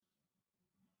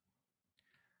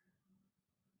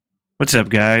What's up,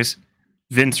 guys?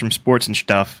 Vince from Sports and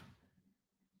Stuff.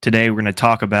 Today we're going to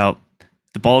talk about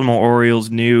the Baltimore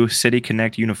Orioles' new City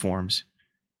Connect uniforms.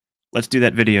 Let's do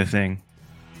that video thing.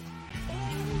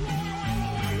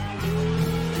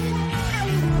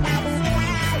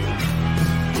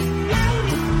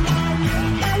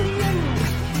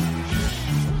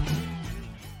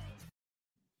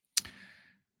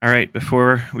 All right,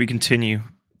 before we continue,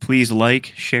 please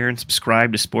like, share, and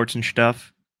subscribe to Sports and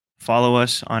Stuff. Follow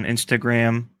us on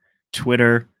Instagram,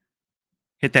 Twitter.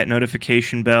 Hit that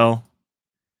notification bell.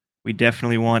 We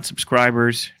definitely want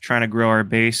subscribers, trying to grow our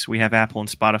base. We have Apple and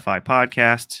Spotify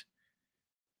podcasts,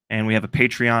 and we have a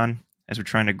Patreon as we're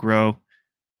trying to grow.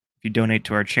 If you donate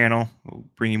to our channel, we'll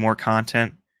bring you more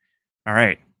content. All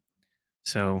right,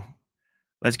 so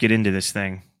let's get into this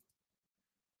thing.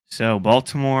 So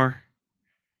Baltimore,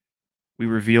 we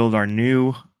revealed our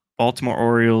new Baltimore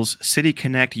Orioles City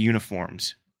Connect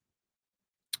uniforms.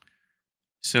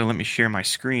 So let me share my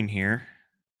screen here.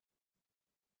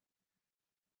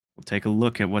 We'll take a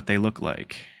look at what they look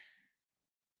like.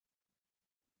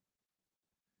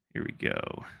 Here we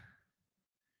go.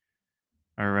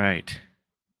 All right.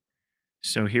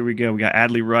 So here we go. We got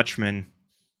Adley Rutschman,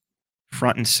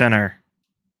 front and center,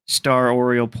 star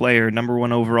Oriole player, number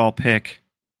 1 overall pick.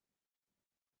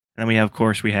 And then we have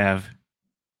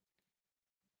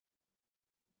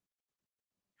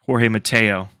Jorge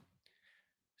Mateo.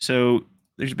 So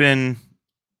there's been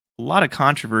a lot of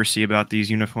controversy about these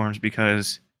uniforms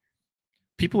because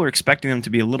people are expecting them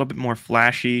to be a little bit more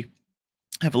flashy,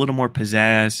 have a little more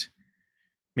pizzazz,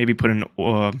 maybe put an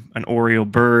Oriole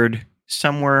bird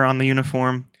somewhere on the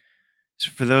uniform. So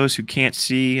for those who can't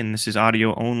see, and this is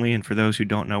audio only, and for those who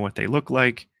don't know what they look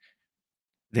like,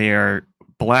 they are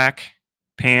black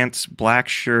pants, black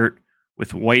shirt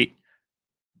with white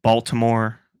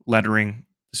Baltimore lettering,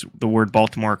 the word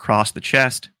Baltimore across the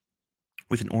chest,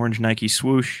 with an orange Nike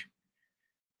swoosh.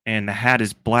 And the hat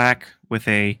is black with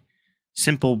a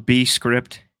simple B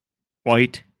script,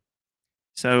 white,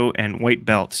 and white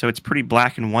belt. So it's pretty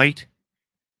black and white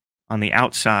on the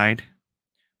outside,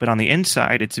 but on the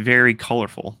inside, it's very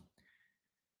colorful.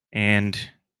 And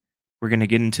we're going to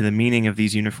get into the meaning of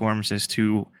these uniforms as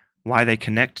to why they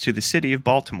connect to the city of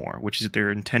Baltimore, which is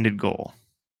their intended goal.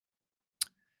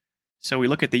 So we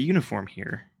look at the uniform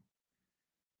here.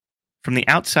 From the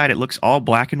outside, it looks all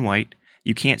black and white.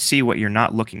 You can't see what you're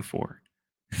not looking for.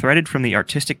 Threaded from the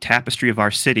artistic tapestry of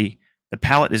our city, the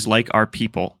palette is like our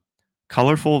people,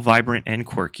 colorful, vibrant, and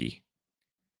quirky.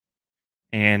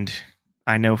 And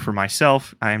I know for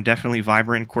myself, I am definitely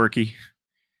vibrant and quirky.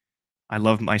 I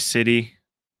love my city.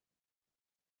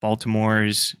 Baltimore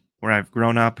is where I've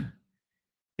grown up,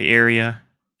 the area,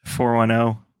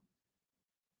 410.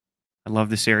 I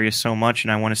love this area so much,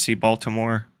 and I want to see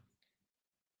Baltimore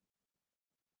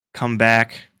come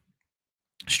back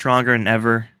stronger than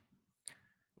ever.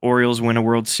 Orioles win a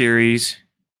World Series.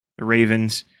 The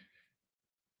Ravens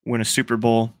win a Super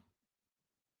Bowl.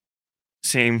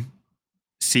 Same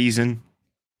season.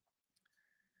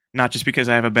 Not just because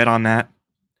I have a bet on that,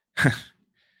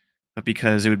 but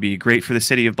because it would be great for the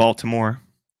city of Baltimore.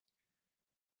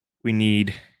 We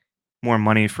need more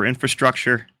money for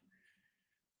infrastructure.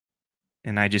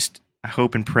 And I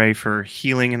hope and pray for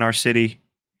healing in our city.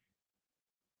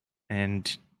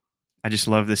 And I just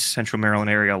love this Central Maryland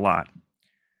area a lot.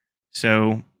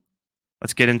 So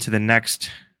let's get into the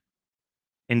next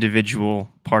individual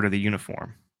part of the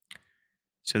uniform.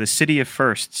 So the City of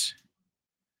Firsts.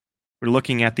 We're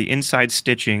looking at the inside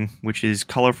stitching, which is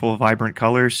colorful, vibrant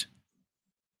colors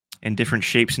and different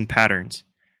shapes and patterns.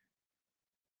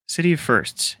 City of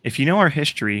Firsts. If you know our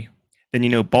history, then you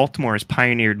know Baltimore has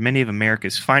pioneered many of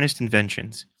America's finest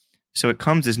inventions. So it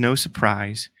comes as no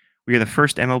surprise we are the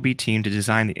first MLB team to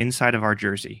design the inside of our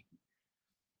jersey.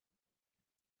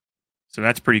 So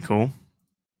that's pretty cool.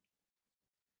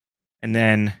 And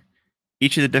then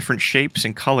each of the different shapes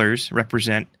and colors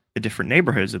represent the different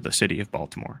neighborhoods of the city of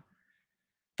Baltimore.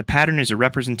 The pattern is a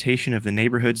representation of the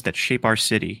neighborhoods that shape our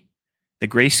city. The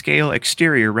grayscale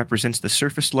exterior represents the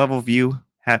surface level view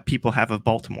people have of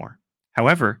Baltimore.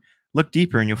 However, look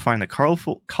deeper and you'll find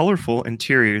the colorful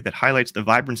interior that highlights the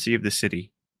vibrancy of the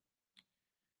city.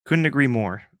 Couldn't agree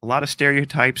more. A lot of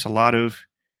stereotypes, a lot of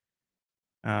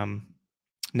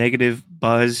negative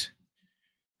buzz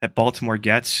that Baltimore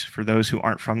gets for those who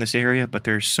aren't from this area, but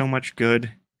there's so much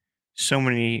good, so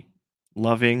many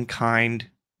loving, kind,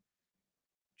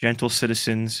 gentle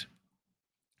citizens,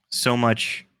 so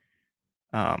much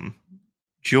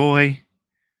joy,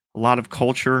 a lot of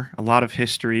culture, a lot of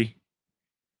history,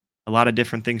 a lot of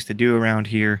different things to do around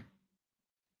here.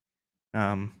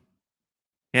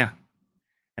 Yeah.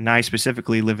 And I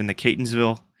specifically live in the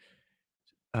Catonsville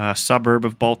suburb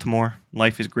of Baltimore.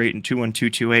 Life is great in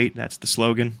 21228. That's the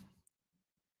slogan.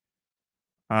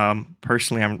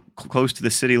 Personally, I'm close to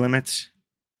the city limits,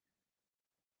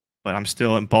 but I'm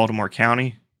still in Baltimore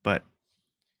County. But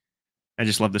I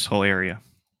just love this whole area.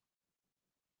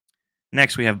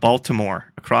 Next, we have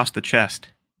Baltimore, across the chest.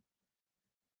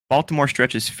 Baltimore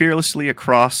stretches fearlessly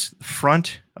across the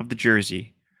front of the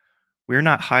jersey. We're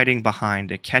not hiding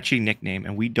behind a catchy nickname,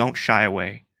 and we don't shy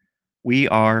away. We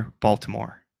are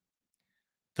Baltimore.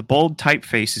 The bold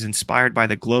typeface is inspired by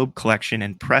the Globe collection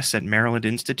and press at Maryland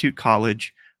Institute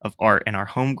College of Art and our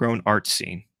homegrown art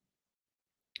scene.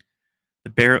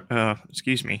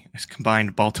 It's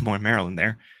combined Baltimore and Maryland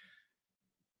there.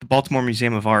 The Baltimore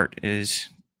Museum of Art is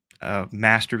a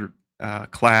master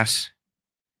class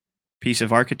piece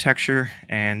of architecture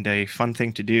and a fun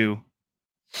thing to do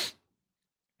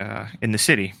in the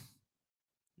city.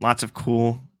 Lots of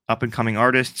cool up and coming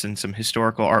artists and some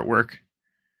historical artwork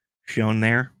shown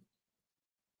there.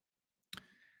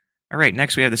 All right,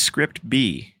 next we have the script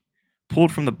B.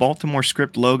 Pulled from the Baltimore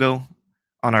script logo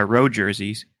on our road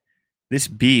jerseys, this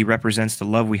B represents the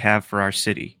love we have for our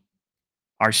city.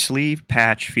 Our sleeve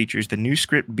patch features the new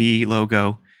script B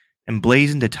logo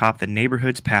emblazoned atop the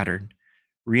neighborhood's pattern,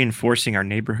 reinforcing our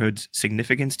neighborhood's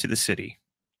significance to the city.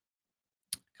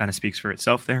 Kind of speaks for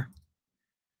itself there.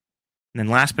 And then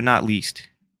last but not least,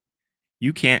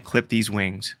 you can't clip these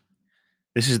wings.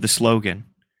 This is the slogan.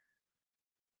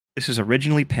 This is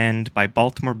originally penned by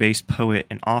Baltimore-based poet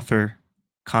and author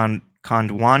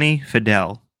Kondwani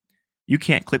Fidel. You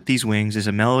Can't Clip These Wings is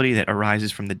a melody that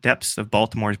arises from the depths of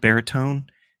Baltimore's baritone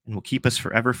and will keep us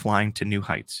forever flying to new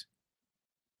heights.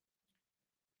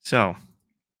 So,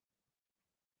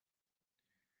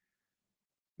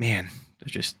 man,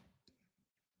 there's just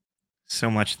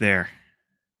so much there.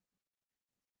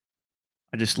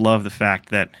 I just love the fact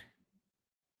that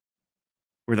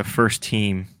we're the first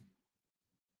team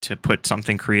to put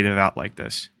something creative out like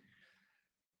this.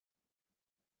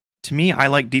 To me, I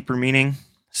like deeper meaning,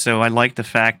 so I like the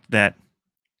fact that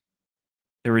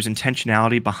there was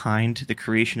intentionality behind the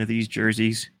creation of these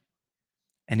jerseys.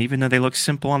 And even though they look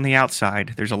simple on the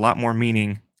outside, there's a lot more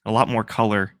meaning, a lot more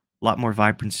color, a lot more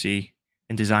vibrancy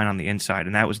and design on the inside.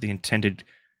 And that was the intended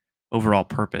overall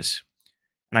purpose.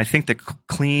 And I think the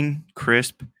clean,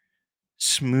 crisp,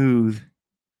 smooth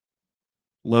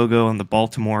logo on the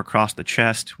Baltimore across the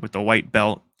chest with the white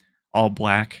belt, all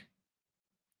black,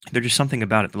 there's just something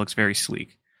about it that looks very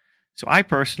sleek. So I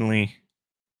personally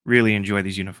really enjoy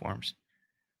these uniforms.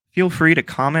 Feel free to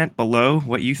comment below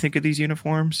what you think of these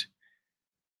uniforms.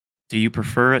 Do you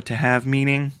prefer it to have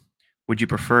meaning? Would you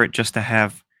prefer it just to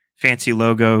have fancy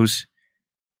logos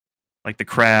like the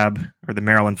crab or the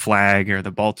Maryland flag or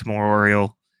the Baltimore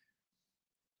Oriole?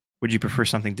 Would you prefer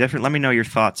something different? Let me know your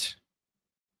thoughts.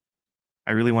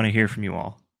 I really want to hear from you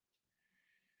all.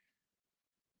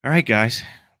 All right, guys.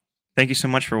 Thank you so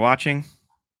much for watching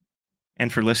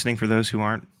and for listening for those who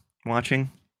aren't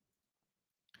watching.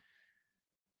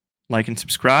 Like and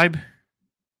subscribe.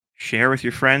 Share with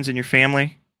your friends and your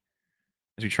family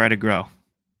as we try to grow. All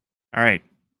right.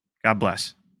 God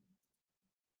bless.